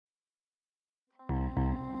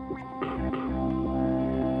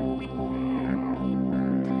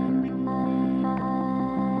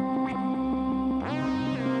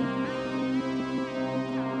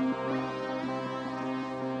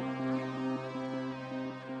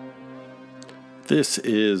This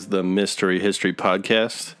is the Mystery History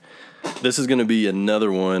Podcast. This is going to be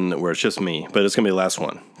another one where it's just me, but it's going to be the last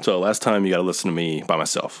one. So last time you got to listen to me by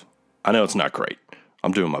myself. I know it's not great.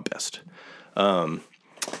 I'm doing my best. But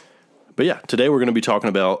yeah, today we're going to be talking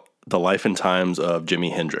about the life and times of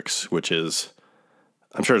Jimi Hendrix, which is,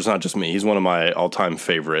 I'm sure it's not just me. He's one of my all-time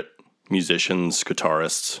favorite musicians,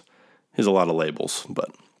 guitarists. He has a lot of labels, but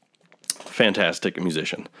fantastic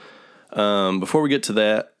musician. Before we get to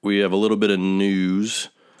that, we have a little bit of news.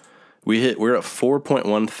 We're at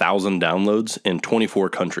 4.1 thousand downloads in 24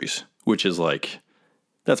 countries, which is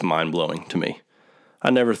that's mind-blowing to me. I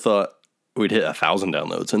never thought we'd hit 1,000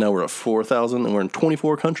 downloads, and now we're at 4,000, and we're in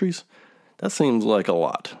 24 countries. That seems like a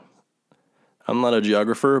lot. I'm not a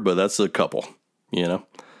geographer, but that's a couple,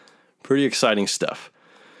 Pretty exciting stuff.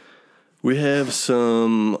 We have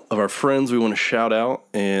some of our friends we want to shout out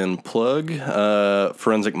and plug.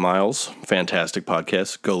 Forensic Miles, fantastic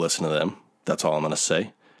podcast. Go listen to them. That's all I'm going to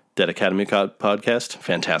say. Dead Academy podcast,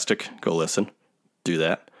 fantastic. Go listen. Do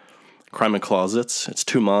that. Crime in Closets. It's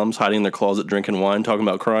two moms hiding in their closet drinking wine talking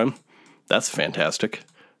about crime. That's fantastic.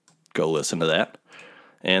 Go listen to that.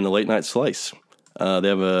 And the Late Night Slice. They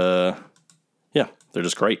have they're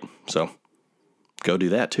just great. So go do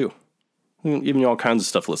that too. Even all kinds of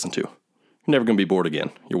stuff to listen to. You're never going to be bored again.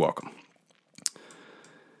 You're welcome.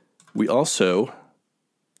 We also,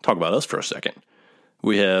 talk about us for a second.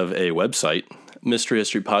 We have a website,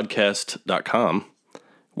 mysteryhistorypodcast.com,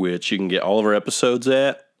 which you can get all of our episodes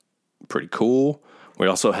at. Pretty cool. We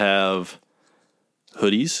also have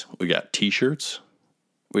hoodies. We got t-shirts.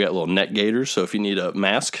 We got little neck gaiters, so if you need a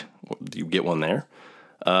mask, you get one there.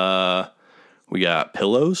 We got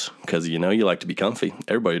pillows, because you like to be comfy.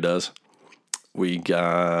 Everybody does. We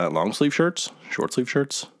got long sleeve shirts, short sleeve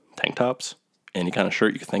shirts, tank tops, any kind of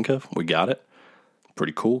shirt you can think of. We got it.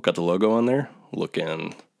 Pretty cool. Got the logo on there.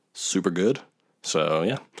 Looking super good. So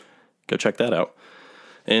yeah, go check that out.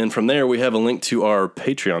 And from there, we have a link to our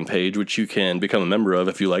Patreon page, which you can become a member of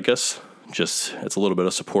if you like us. It's a little bit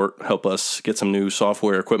of support. Help us get some new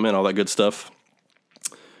software, equipment, all that good stuff.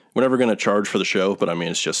 We're never going to charge for the show, but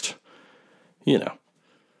it's just,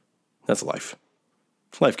 that's life.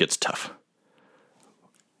 Life gets tough.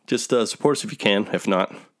 Just support us if you can. If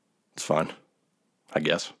not, it's fine. I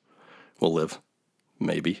guess. We'll live.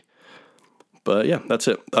 Maybe. But yeah, that's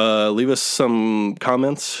it. Leave us some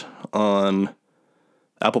comments on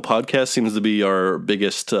Apple Podcasts. Seems to be our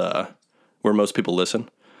biggest, where most people listen.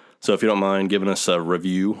 So if you don't mind giving us a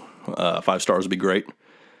review, 5 stars would be great.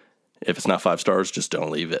 If it's not 5 stars, just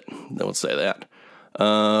don't leave it. Don't say that.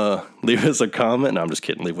 Leave us a comment. No, I'm just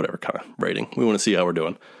kidding. Leave whatever kind of rating. We want to see how we're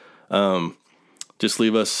doing. Just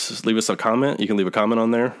leave us a comment. You can leave a comment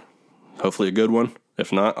on there. Hopefully a good one.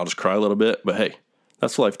 If not, I'll just cry a little bit. But hey,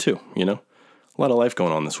 that's life too, A lot of life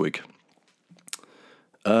going on this week.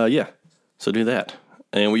 Yeah. So do that.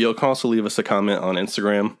 And you can also leave us a comment on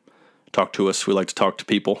Instagram. Talk to us. We like to talk to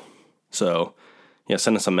people. So yeah,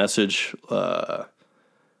 send us a message.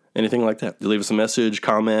 Anything like that. You leave us a message,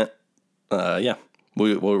 comment. Yeah.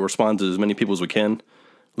 We'll respond to as many people as we can.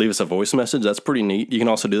 Leave us a voice message. That's pretty neat. You can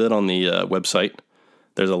also do that on the website.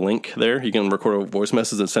 There's a link there. You can record a voice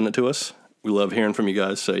message and send it to us. We love hearing from you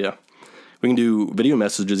guys. So yeah, we can do video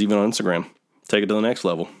messages even on Instagram. Take it to the next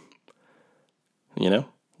level.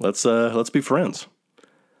 Let's be friends.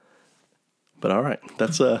 But all right,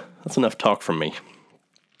 that's enough talk from me.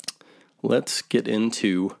 Let's get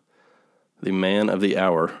into the man of the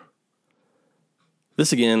hour.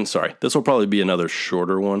 This will probably be another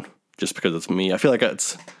shorter one. Just because it's me. I feel like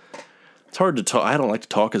it's hard to talk. I don't like to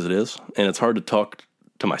talk as it is. And it's hard to talk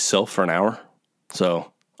to myself for an hour.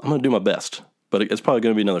 So I'm going to do my best. But it's probably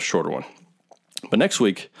going to be another shorter one. But next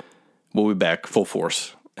week, we'll be back full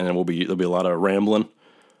force. And then there'll be a lot of rambling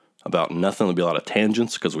about nothing. There'll be a lot of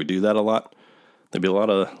tangents because we do that a lot. There'll be a lot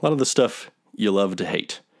of the stuff you love to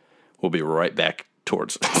hate. We'll be right back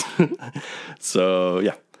towards it. So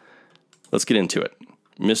yeah, let's get into it.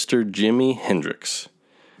 Mr. Jimi Hendrix.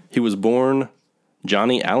 He was born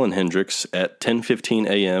Johnny Allen Hendrix at 10:15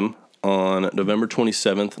 a.m. on November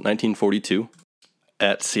 27th, 1942,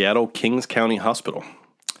 at Seattle Kings County Hospital.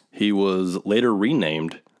 He was later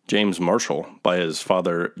renamed James Marshall by his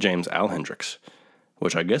father, James Al Hendrix,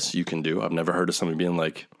 which I guess you can do. I've never heard of somebody being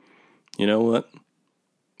like, you know what?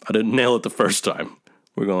 I didn't nail it the first time.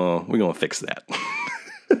 We're gonna fix that.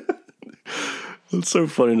 It's so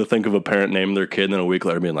funny to think of a parent naming their kid and then a week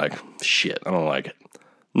later being like, shit, I don't like it.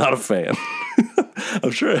 Not a fan.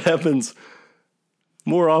 I'm sure it happens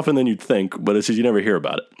more often than you'd think, but it's just you never hear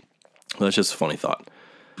about it. That's just a funny thought.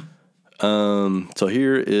 So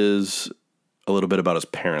here is a little bit about his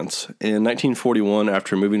parents. In 1941,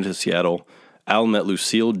 after moving to Seattle, Al met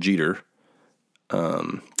Lucille Jeter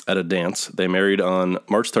at a dance. They married on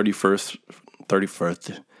March 31st,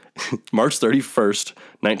 March 31st,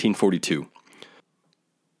 1942.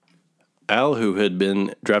 Al, who had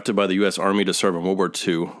been drafted by the U.S. Army to serve in World War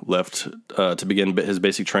II, left to begin his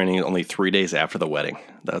basic training only 3 days after the wedding.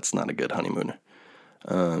 That's not a good honeymoon.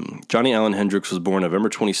 Johnny Allen Hendricks was born November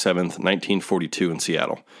 27th, 1942 in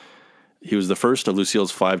Seattle. He was the first of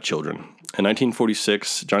Lucille's 5 children. In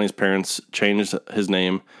 1946, Johnny's parents changed his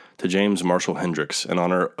name to James Marshall Hendricks in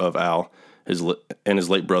honor of Al and his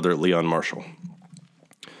late brother, Leon Marshall.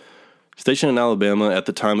 Stationed in Alabama at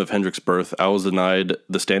the time of Hendricks' birth, Al was denied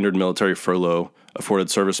the standard military furlough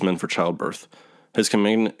afforded servicemen for childbirth. His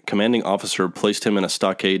commanding officer placed him in a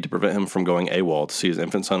stockade to prevent him from going AWOL to see his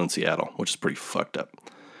infant son in Seattle, which is pretty fucked up.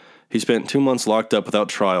 He spent 2 months locked up without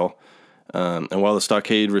trial, and while in the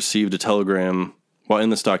stockade, he received a telegram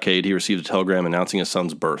announcing his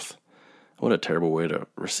son's birth. What a terrible way to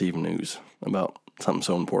receive news about something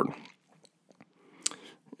so important.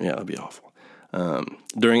 Yeah, that'd be awful.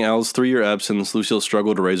 During Al's 3-year absence, Lucille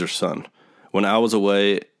struggled to raise her son. When Al was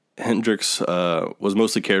away, Hendricks was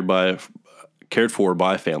mostly cared for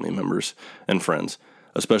by family members and friends,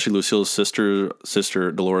 especially Lucille's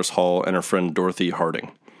sister Dolores Hall and her friend Dorothy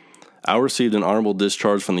Harding. Al received an honorable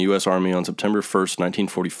discharge from the U.S. Army on September 1st,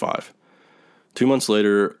 1945. 2 months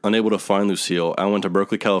later, unable to find Lucille, Al went to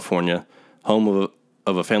Berkeley, California, home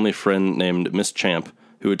of a family friend named Miss Champ,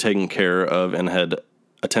 who had taken care of and had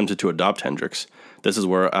attempted to adopt Hendricks. This is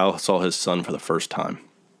where Al saw his son for the first time.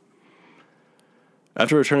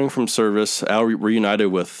 After returning from service, Al reunited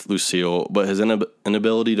with Lucille, but his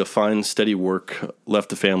inability to find steady work left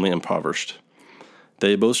the family impoverished.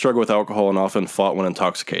 They both struggled with alcohol and often fought when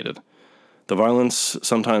intoxicated. The violence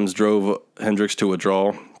sometimes drove Hendricks to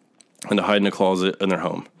withdraw and to hide in a closet in their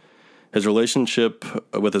home. His relationship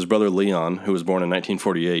with his brother Leon, who was born in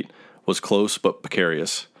 1948, was close but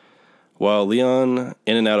precarious. While Leon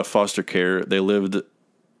in and out of foster care, they lived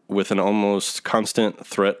with an almost constant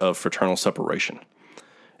threat of fraternal separation.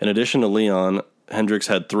 In addition to Leon, Hendricks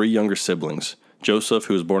had 3 younger siblings, Joseph,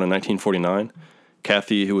 who was born in 1949,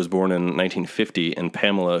 Kathy, who was born in 1950, and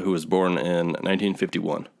Pamela, who was born in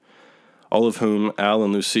 1951, all of whom Al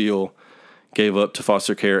and Lucille gave up to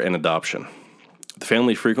foster care and adoption. The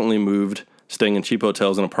family frequently moved, staying in cheap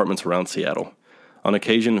hotels and apartments around Seattle. On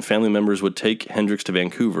occasion, family members would take Hendricks to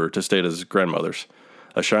Vancouver to stay at his grandmother's.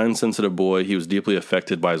 A shy and sensitive boy, he was deeply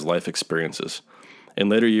affected by his life experiences. In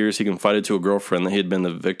later years, he confided to a girlfriend that he had been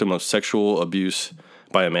the victim of sexual abuse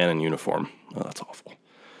by a man in uniform. Oh, that's awful.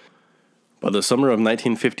 By the summer of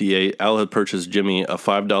 1958, Al had purchased Jimmy a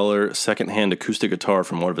 $5 second-hand acoustic guitar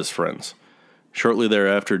from one of his friends. Shortly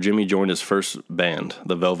thereafter, Jimmy joined his first band,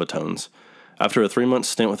 the Velvetones. After a 3-month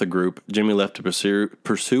stint with the group, Jimmy left to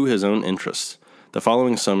pursue his own interests. The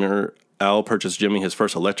following summer, Al purchased Jimmy his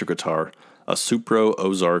first electric guitar, a Supro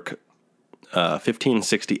Ozark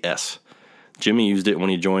 1560S. Jimmy used it when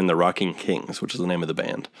he joined the Rocking Kings, which is the name of the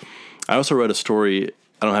band. I also read a story,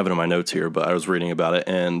 I don't have it in my notes here, but I was reading about it,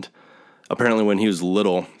 and apparently when he was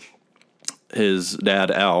little, his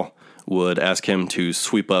dad, Al, would ask him to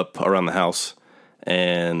sweep up around the house,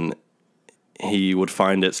 and he would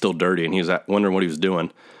find it still dirty, and he was wondering what he was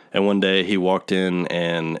doing. And one day he walked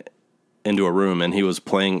into a room, and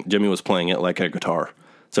Jimmy was playing it like a guitar.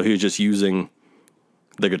 So he was just using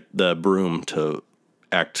the broom to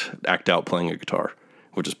act out playing a guitar,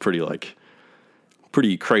 which is pretty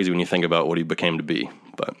crazy when you think about what he became to be.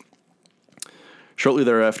 But shortly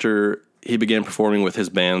thereafter, he began performing with his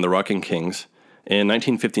band, the Rocking Kings. In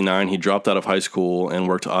 1959, he dropped out of high school and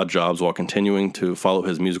worked odd jobs while continuing to follow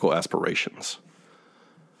his musical aspirations.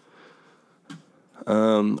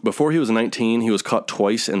 Before he was 19, he was caught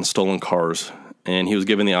twice in stolen cars, and he was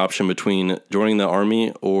given the option between joining the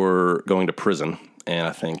Army or going to prison. And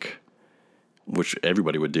I think, which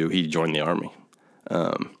everybody would do, he joined the Army.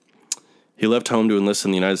 He left home to enlist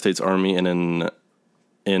in the United States Army in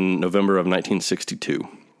November of 1962.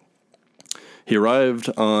 He arrived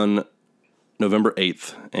on November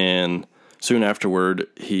 8th, and soon afterward,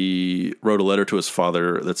 he wrote a letter to his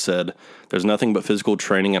father that said, "There's nothing but physical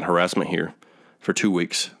training and harassment here for 2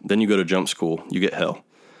 weeks. Then you go to jump school. You get hell.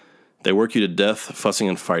 They work you to death, fussing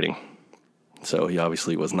and fighting." So he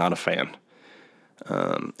obviously was not a fan.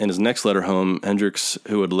 In his next letter home, Hendricks,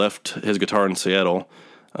 who had left his guitar in Seattle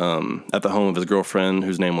at the home of his girlfriend,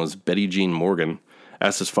 whose name was Betty Jean Morgan,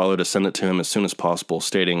 asked his father to send it to him as soon as possible,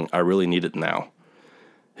 stating, "I really need it now."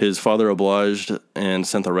 His father obliged and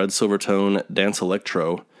sent the red Silvertone Dance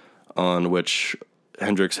Electro, on which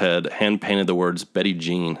Hendricks had hand-painted the words Betty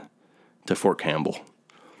Jean to Fort Campbell.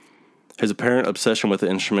 His apparent obsession with the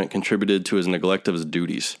instrument contributed to his neglect of his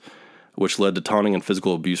duties, which led to taunting and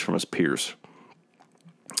physical abuse from his peers,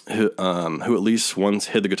 who at least once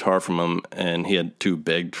hid the guitar from him, and he had to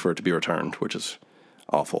beg for it to be returned, which is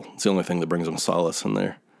awful. It's the only thing that brings him solace in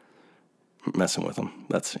there. Messing with him.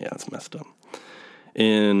 That's messed up.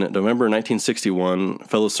 In November 1961,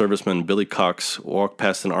 fellow serviceman Billy Cox walked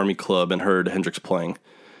past an Army club and heard Hendrix playing.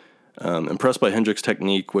 Impressed by Hendrix's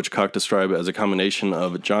technique, which Cox described as a combination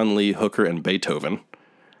of John Lee Hooker and Beethoven,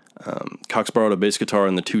 Cox borrowed a bass guitar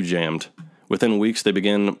and the two jammed. Within weeks, they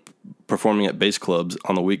began performing at bass clubs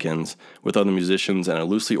on the weekends with other musicians and a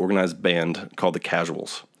loosely organized band called the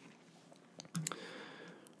Casuals.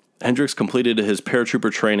 Hendrix completed his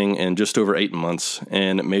paratrooper training in just over 8 months,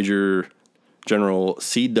 and Major General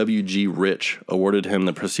C.W.G. Rich awarded him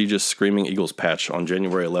the prestigious Screaming Eagles patch on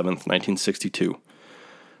January 11th, 1962.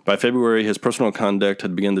 By February, his personal conduct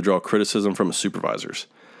had begun to draw criticism from his supervisors.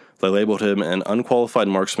 They labeled him an unqualified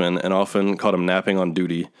marksman and often caught him napping on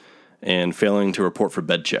duty and failing to report for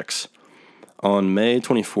bed checks. On May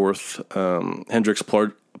 24th, Hendrix'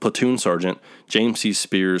 platoon sergeant, James C.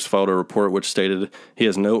 Spears, filed a report which stated he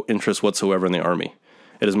has no interest whatsoever in the Army.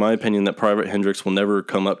 It is my opinion that Private Hendrix will never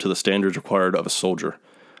come up to the standards required of a soldier.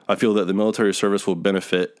 I feel that the military service will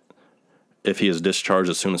benefit if he is discharged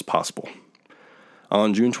as soon as possible.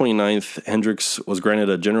 On June 29th, Hendrix was granted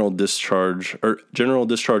a general discharge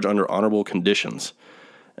under honorable conditions.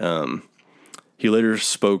 He later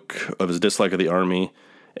spoke of his dislike of the Army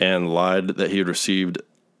and lied that he had received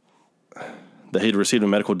a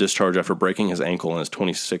medical discharge after breaking his ankle in his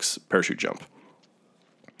 26th parachute jump.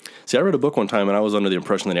 See, I read a book one time, and I was under the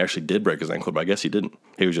impression that he actually did break his ankle, but I guess he didn't.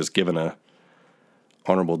 He was just given a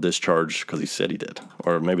honorable discharge because he said he did.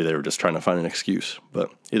 Or maybe they were just trying to find an excuse. But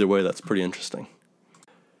either way, that's pretty interesting.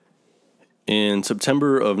 In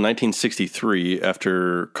September of 1963,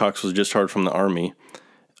 after Cox was discharged from the Army,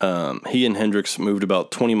 he and Hendrix moved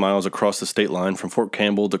about 20 miles across the state line from Fort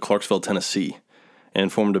Campbell to Clarksville, Tennessee,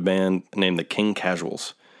 and formed a band named the King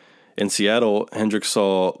Casuals. In Seattle, Hendrix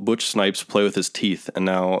saw Butch Snipes play with his teeth, and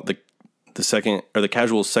now the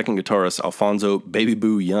Casuals' second guitarist, Alfonso Baby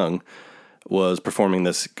Boo Young, was performing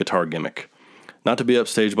this guitar gimmick. Not to be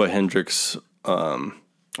upstaged,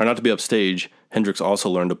 Hendrix also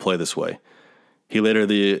learned to play this way. He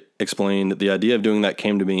later explained, the idea of doing that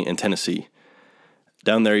came to me in Tennessee.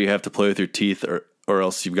 Down there, you have to play with your teeth, or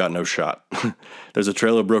else you've got no shot. There's a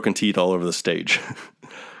trail of broken teeth all over the stage.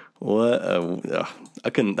 What?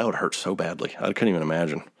 That would hurt so badly. I couldn't even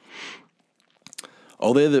imagine.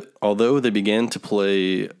 Although they began to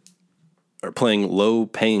playing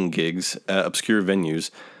low-paying gigs at obscure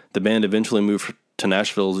venues, the band eventually moved to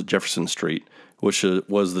Nashville's Jefferson Street, which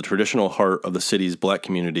was the traditional heart of the city's black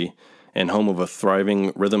community and home of a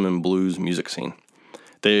thriving rhythm and blues music scene.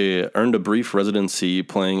 They earned a brief residency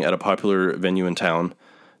playing at a popular venue in town,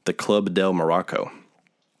 the Club del Morocco.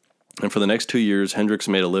 And for the next 2 years, Hendrix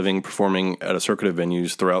made a living performing at a circuit of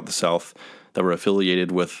venues throughout the South that were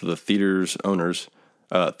affiliated with the Theater Owners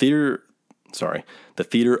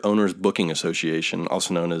Booking Association,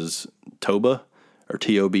 also known as TOBA, or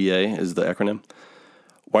TOBA is the acronym,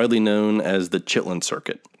 widely known as the Chitlin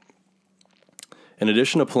Circuit. In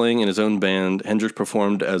addition to playing in his own band, Hendrix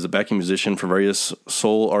performed as a backing musician for various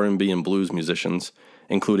soul, R&B, and blues musicians,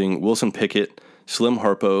 including Wilson Pickett, Slim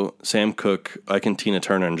Harpo, Sam Cooke, Ike and Tina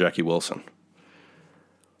Turner, and Jackie Wilson.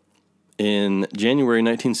 In January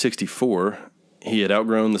 1964, he had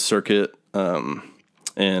outgrown the circuit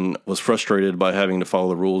and was frustrated by having to follow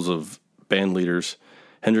the rules of band leaders.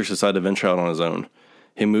 Hendrix decided to venture out on his own.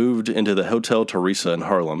 He moved into the Hotel Teresa in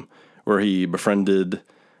Harlem, where he befriended,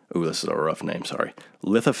 this is a rough name, sorry,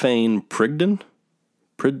 Lithophane Pridgen,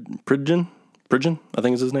 I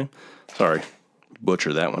think is his name. Sorry,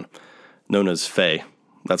 butchered that one. Known as Faye.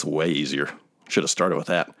 That's way easier. Should have started with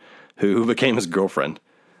that. Who became his girlfriend.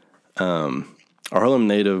 A Harlem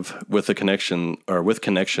native with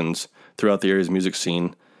connections throughout the area's music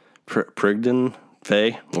scene. Pridgen,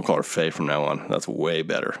 Faye, we'll call her Faye from now on. That's way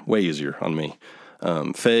better, way easier on me.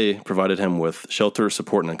 Faye provided him with shelter,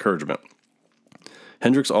 support, and encouragement.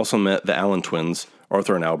 Hendrix also met the Allen twins,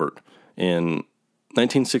 Arthur and Albert. In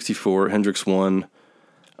 1964, Hendrix won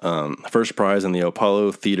first prize in the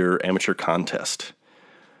Apollo Theater Amateur Contest.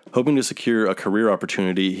 Hoping to secure a career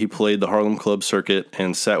opportunity, he played the Harlem Club circuit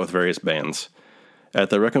and sat with various bands. At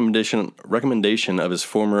the recommendation of his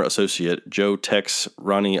former associate, Joe Tex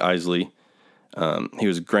Ronnie Isley, he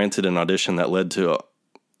was granted an audition that led to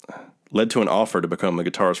an offer to become a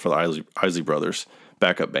guitarist for the Isley Brothers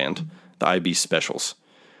backup band, the IB Specials,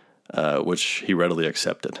 which he readily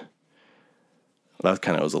accepted. That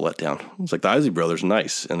kind of was a letdown. It's like the Isley Brothers,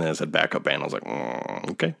 nice. And then it said backup band. I was like,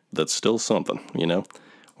 okay, that's still something, you know?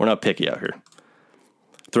 We're not picky out here.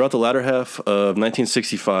 Throughout the latter half of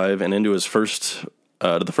 1965 and into the first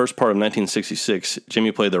part of 1966,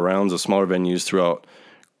 Jimmy played the rounds of smaller venues throughout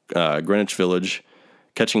Greenwich Village,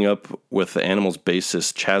 catching up with the Animals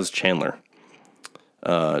bassist Chaz Chandler.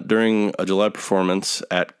 During a July performance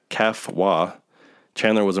at Caf Wha,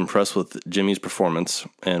 Chandler was impressed with Jimmy's performance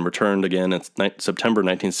and returned again in September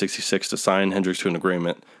 1966 to sign Hendrix to an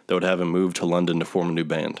agreement that would have him move to London to form a new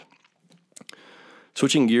band.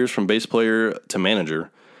 Switching gears from bass player to manager,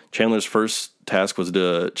 Chandler's first task was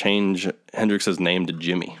to change Hendrix's name to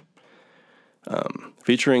Jimmy.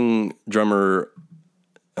 Featuring drummer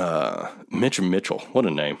Mitch Mitchell. What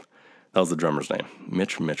a name. That was the drummer's name,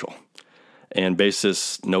 Mitch Mitchell. And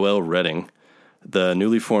bassist Noel Redding. The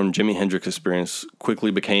newly formed Jimi Hendrix Experience quickly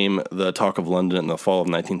became the talk of London in the fall of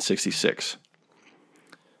 1966.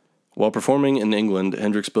 While performing in England,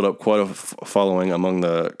 Hendrix built up quite a following among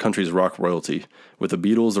the country's rock royalty, with the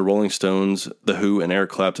Beatles, the Rolling Stones, The Who, and Eric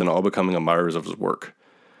Clapton all becoming admirers of his work.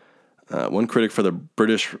 One critic for the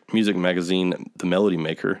British music magazine The Melody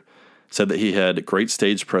Maker said that he had great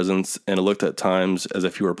stage presence and it looked at times as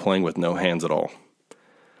if he were playing with no hands at all.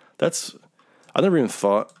 I never even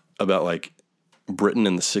thought about like Britain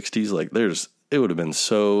in the 60s. Like it would have been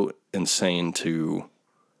so insane to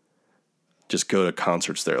just go to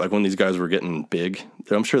concerts there. Like when these guys were getting big,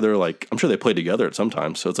 I'm sure they played together at some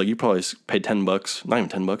time. So it's like you probably paid $10, not even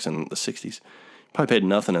 $10 in the 60s. Probably paid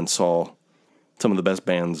nothing and saw some of the best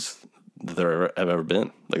bands that there have ever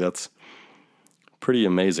been. Like that's pretty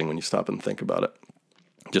amazing when you stop and think about it.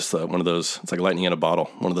 Just one of those, it's like lightning in a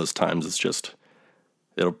bottle. One of those times it's just,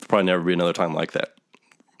 it'll probably never be another time like that.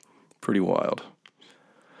 Pretty wild.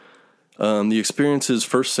 The Experience's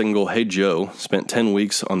first single, Hey Joe, spent 10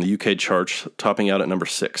 weeks on the UK charts, topping out at number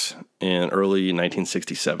 6 in early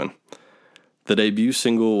 1967. The debut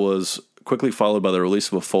single was quickly followed by the release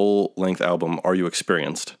of a full-length album, Are You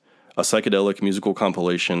Experienced?, a psychedelic musical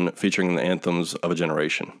compilation featuring the anthems of a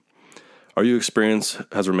generation. Are You Experienced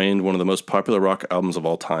has remained one of the most popular rock albums of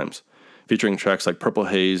all times, featuring tracks like Purple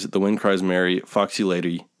Haze, The Wind Cries Mary, Foxy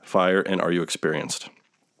Lady, Fire, and Are You Experienced?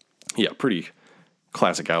 Yeah, pretty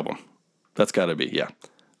classic album. That's got to be, yeah,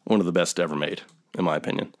 one of the best ever made, in my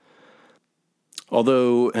opinion.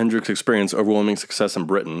 Although Hendrix experienced overwhelming success in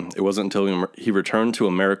Britain, it wasn't until he returned to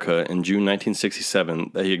America in June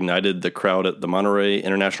 1967 that he ignited the crowd at the Monterey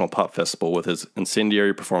International Pop Festival with his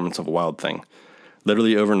incendiary performance of Wild Thing.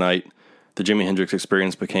 Literally overnight, the Jimi Hendrix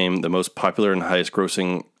Experience became the most popular and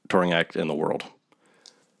highest-grossing touring act in the world.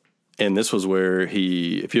 And this was where if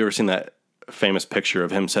you ever seen that famous picture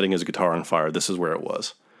of him setting his guitar on fire, this is where it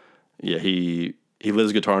was. Yeah, he lit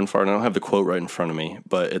his guitar on fire, and I don't have the quote right in front of me,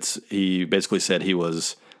 but he basically said he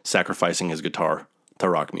was sacrificing his guitar to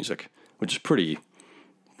rock music, which is pretty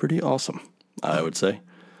awesome, I would say.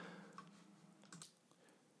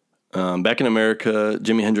 Back in America,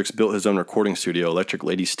 Jimi Hendrix built his own recording studio, Electric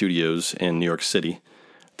Lady Studios, in New York City.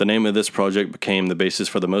 The name of this project became the basis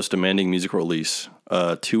for the most demanding music release,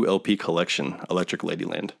 a 2-LP collection, Electric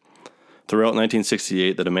Ladyland. Throughout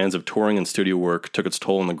 1968, the demands of touring and studio work took its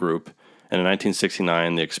toll on the group, and in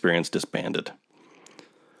 1969, the Experience disbanded.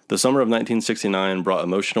 The summer of 1969 brought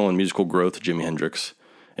emotional and musical growth to Jimi Hendrix.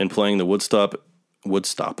 In playing the Woodstock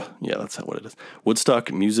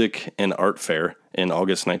Music and Art Fair in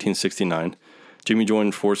August 1969, Jimmy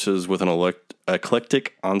joined forces with an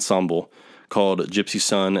eclectic ensemble called Gypsy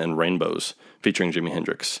Sun and Rainbows, featuring Jimi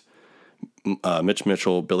Hendrix, Mitch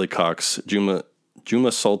Mitchell, Billy Cox, Juma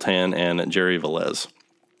Sultan, and Jerry Velez.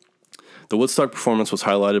 The Woodstock performance was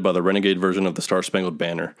highlighted by the renegade version of the Star Spangled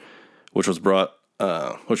Banner, which brought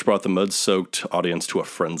the mud-soaked audience to a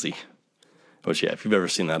frenzy. Which, yeah, if you've ever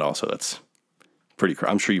seen that also, that's pretty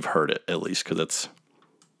I'm sure you've heard it, at least, because it's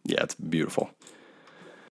beautiful.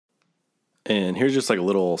 And here's just like a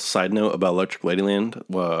little side note about Electric Ladyland.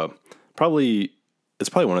 It's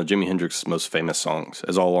probably one of Jimi Hendrix's most famous songs,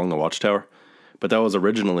 is All Along the Watchtower. But that was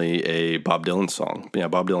originally a Bob Dylan song. Yeah,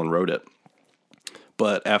 Bob Dylan wrote it.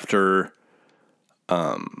 But after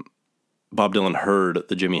Bob Dylan heard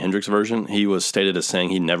the Jimi Hendrix version, he was stated as saying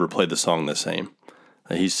he never played the song the same.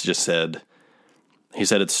 He's just said,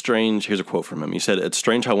 it's strange. Here's a quote from him. He said, "It's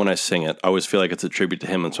strange how when I sing it, I always feel like it's a tribute to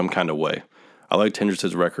him in some kind of way. I liked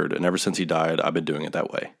Hendrix's record, and ever since he died, I've been doing it that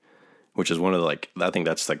way." Which is one of I think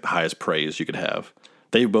that's like the highest praise you could have.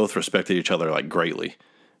 They both respected each other like greatly.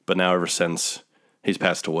 But now ever since he's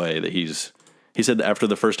passed away, that he said that after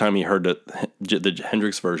the first time he heard the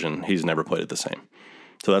Hendrix version, he's never played it the same.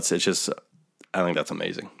 So I think that's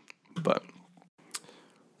amazing. But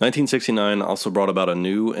 1969 also brought about a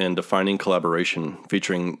new and defining collaboration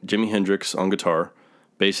featuring Jimi Hendrix on guitar,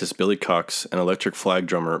 bassist Billy Cox, and electric flag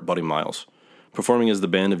drummer Buddy Miles. Performing as the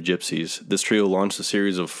Band of Gypsys, this trio launched a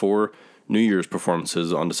series of 4 New Year's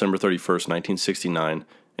performances on December 31st, 1969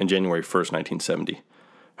 and January 1st, 1970.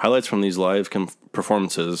 Highlights from these live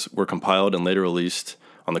performances were compiled and later released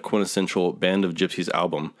on the quintessential Band of Gypsys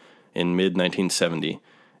album in mid-1970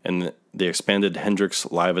 and the expanded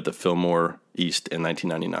Hendrix Live at the Fillmore East in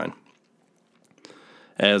 1999.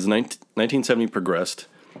 As 1970 progressed,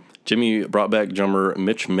 Jimmy brought back drummer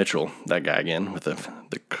Mitch Mitchell, that guy again with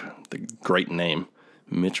the great name,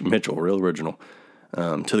 Mitch Mitchell, real original,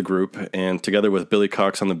 to the group, and together with Billy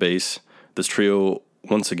Cox on the bass, this trio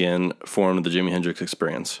once again formed the Jimi Hendrix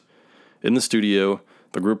Experience. In the studio,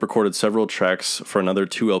 the group recorded several tracks for another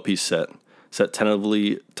 2 LP set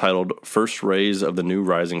tentatively titled First Rays of the New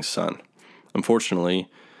Rising Sun. Unfortunately,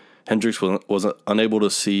 Hendrix was unable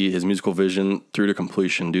to see his musical vision through to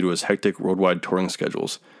completion due to his hectic worldwide touring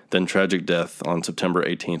schedules, then tragic death on September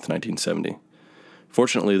 18, 1970.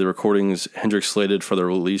 Fortunately, the recordings Hendrix slated for the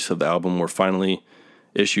release of the album were finally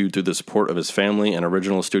issued through the support of his family and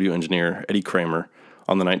original studio engineer Eddie Kramer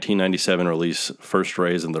on the 1997 release First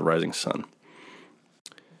Rays of the Rising Sun.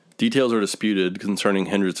 Details are disputed concerning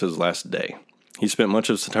Hendrix's last day. He spent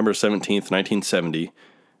much of September 17, 1970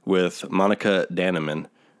 with Monica Dannemann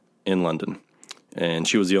in London, and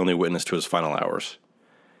she was the only witness to his final hours.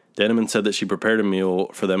 Dannemann said that she prepared a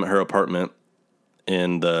meal for them at her apartment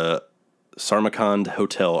in the Samarkand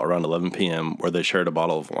Hotel around 11 p.m., where they shared a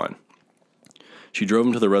bottle of wine. She drove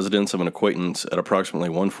him to the residence of an acquaintance at approximately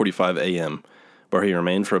 1:45 a.m., where he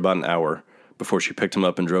remained for about an hour before she picked him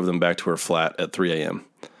up and drove them back to her flat at 3 a.m.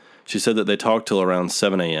 She said that they talked till around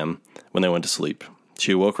 7 a.m. when they went to sleep.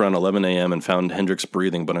 She awoke around 11 a.m. and found Hendrix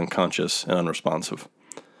breathing but unconscious and unresponsive.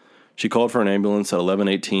 She called for an ambulance at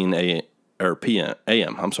 11:18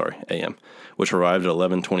 a.m., which arrived at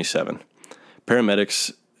 11:27.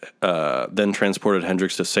 Paramedics then transported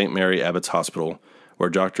Hendrix to St. Mary Abbott's Hospital, where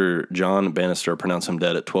Dr. John Bannister pronounced him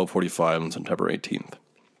dead at 12:45 on September 18th.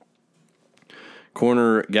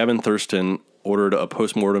 Coroner Gavin Thurston ordered a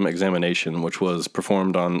post-mortem examination, which was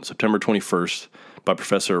performed on September 21st by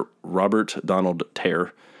Professor Robert Donald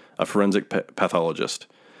Tare, a forensic pathologist.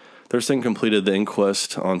 Thurston completed the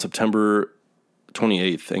inquest on September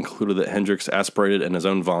 28th and concluded that Hendrix aspirated in his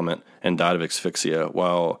own vomit and died of asphyxia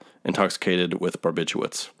while intoxicated with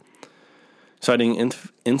barbiturates. Citing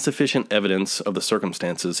insufficient evidence of the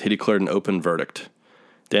circumstances, he declared an open verdict.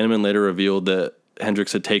 Dannemann later revealed that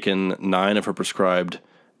Hendrix had taken 9 of her prescribed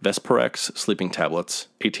Vesperex sleeping tablets,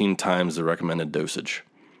 18 times the recommended dosage.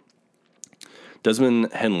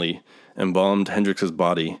 Desmond Henley embalmed Hendrix's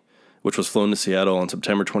body, which was flown to Seattle on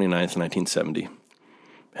September 29, 1970.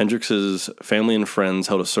 Hendrix's family and friends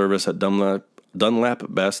held a service at Dunlap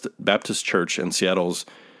Baptist Church in Seattle's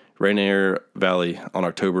Rainier Valley on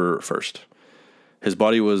October 1st. His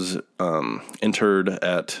body was interred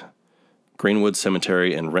at Greenwood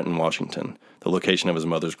Cemetery in Renton, Washington, the location of his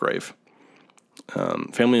mother's grave.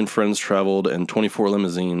 Family and friends traveled in 24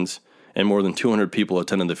 limousines, and more than 200 people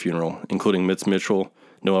attended the funeral, including Mitch Mitchell,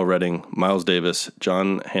 Noel Redding, Miles Davis,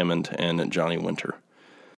 John Hammond, and Johnny Winter.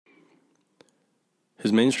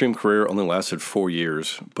 His mainstream career only lasted 4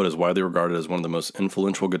 years, but is widely regarded as one of the most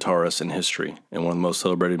influential guitarists in history and one of the most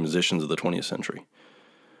celebrated musicians of the 20th century.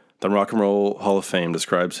 The Rock and Roll Hall of Fame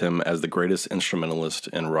describes him as the greatest instrumentalist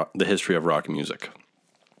in the history of rock music,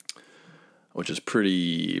 which is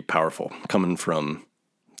pretty powerful, coming from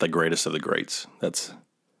the greatest of the greats.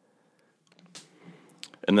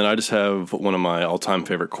 And then I just have one of my all-time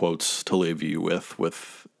favorite quotes to leave you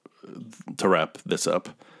with to wrap this up.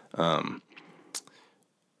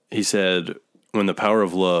 He said, "When the power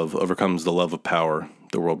of love overcomes the love of power,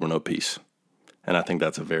 the world will know peace." And I think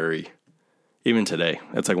that's even today,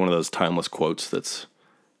 it's like one of those timeless quotes that's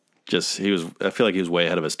just, I feel like he was way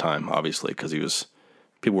ahead of his time, obviously, because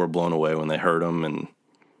people were blown away when they heard him and,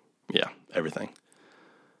 yeah, everything.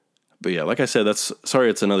 But yeah, like I said,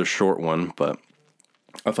 sorry it's another short one, but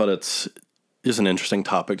I thought it's just an interesting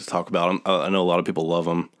topic to talk about. I know a lot of people love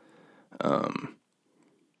him.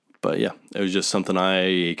 But yeah, it was just something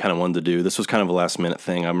I kind of wanted to do. This was kind of a last minute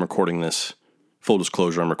thing. I'm recording this, full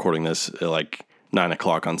disclosure, I'm recording this at like 9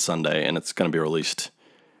 o'clock on Sunday, and it's going to be released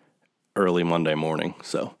early Monday morning.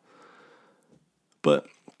 But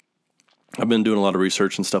I've been doing a lot of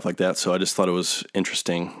research and stuff like that, so I just thought it was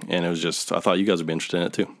interesting, and I thought you guys would be interested in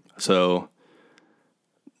it too. So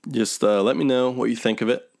just let me know what you think of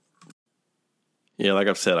it. Yeah, like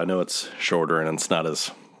I've said, I know it's shorter and it's not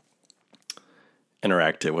as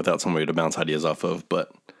interactive without somebody to bounce ideas off of,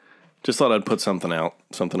 but just thought I'd put something out,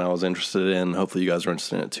 something I was interested in. Hopefully you guys are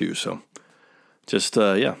interested in it too. So just,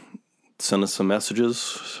 send us some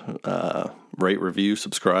messages, rate, review,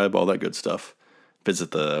 subscribe, all that good stuff.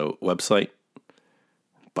 Visit the website,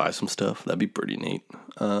 buy some stuff. That'd be pretty neat.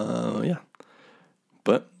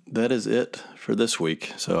 But that is it for this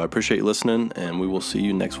week. So I appreciate you listening, and we will see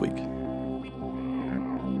you next week.